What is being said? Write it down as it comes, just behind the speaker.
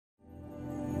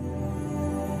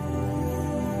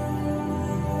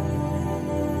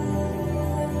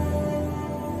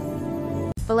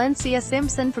Valencia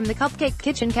Simpson from the Cupcake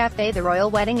Kitchen Cafe. The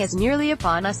royal wedding is nearly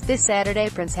upon us. This Saturday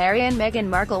Prince Harry and Meghan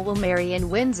Markle will marry in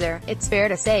Windsor. It's fair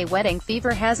to say wedding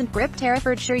fever hasn't gripped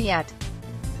Herefordshire yet.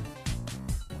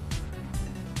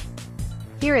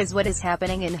 Here is what is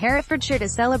happening in Herefordshire to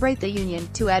celebrate the union.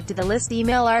 To add to the list,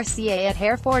 email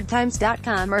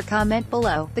rca@herefordtimes.com or comment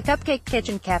below. The Cupcake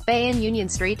Kitchen Cafe in Union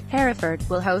Street, Hereford,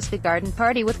 will host a garden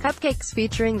party with cupcakes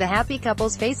featuring the happy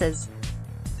couple's faces.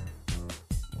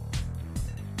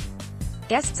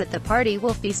 Guests at the party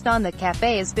will feast on the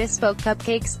cafe's bespoke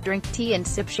cupcakes, drink tea and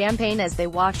sip champagne as they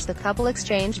watch the couple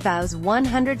exchange vows.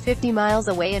 150 miles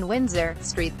away in Windsor,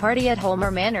 street party at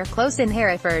Holmer Manor Close in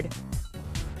Hereford.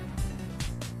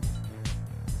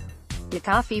 The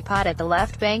Coffee Pot at the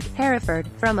Left Bank, Hereford.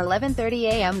 From 11:30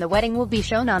 a.m. the wedding will be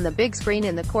shown on the big screen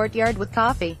in the courtyard with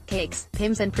coffee, cakes,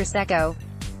 pims and prosecco.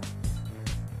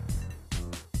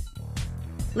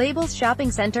 Labels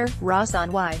Shopping Centre,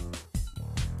 Ross-on-Wye.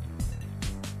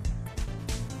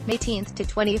 May 18th to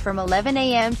 20 from 11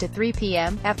 a.m. to 3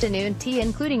 p.m. Afternoon tea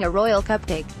including a royal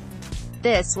cupcake.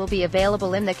 This will be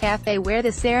available in the cafe where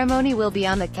the ceremony will be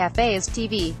on the cafe's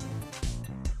TV.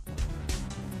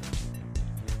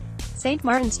 St.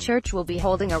 Martin's Church will be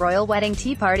holding a royal wedding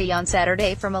tea party on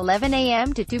Saturday from 11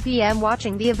 a.m. to 2 p.m.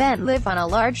 Watching the event live on a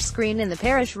large screen in the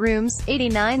parish rooms,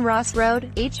 89 Ross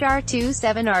Road,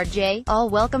 HR27RJ. All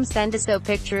welcome. Send us a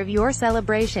picture of your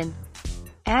celebration.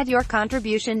 Add your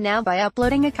contribution now by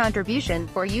uploading a contribution.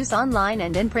 For use online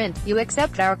and in print, you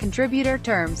accept our contributor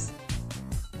terms.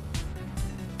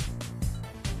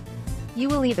 You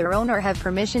will either own or have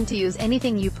permission to use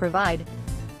anything you provide.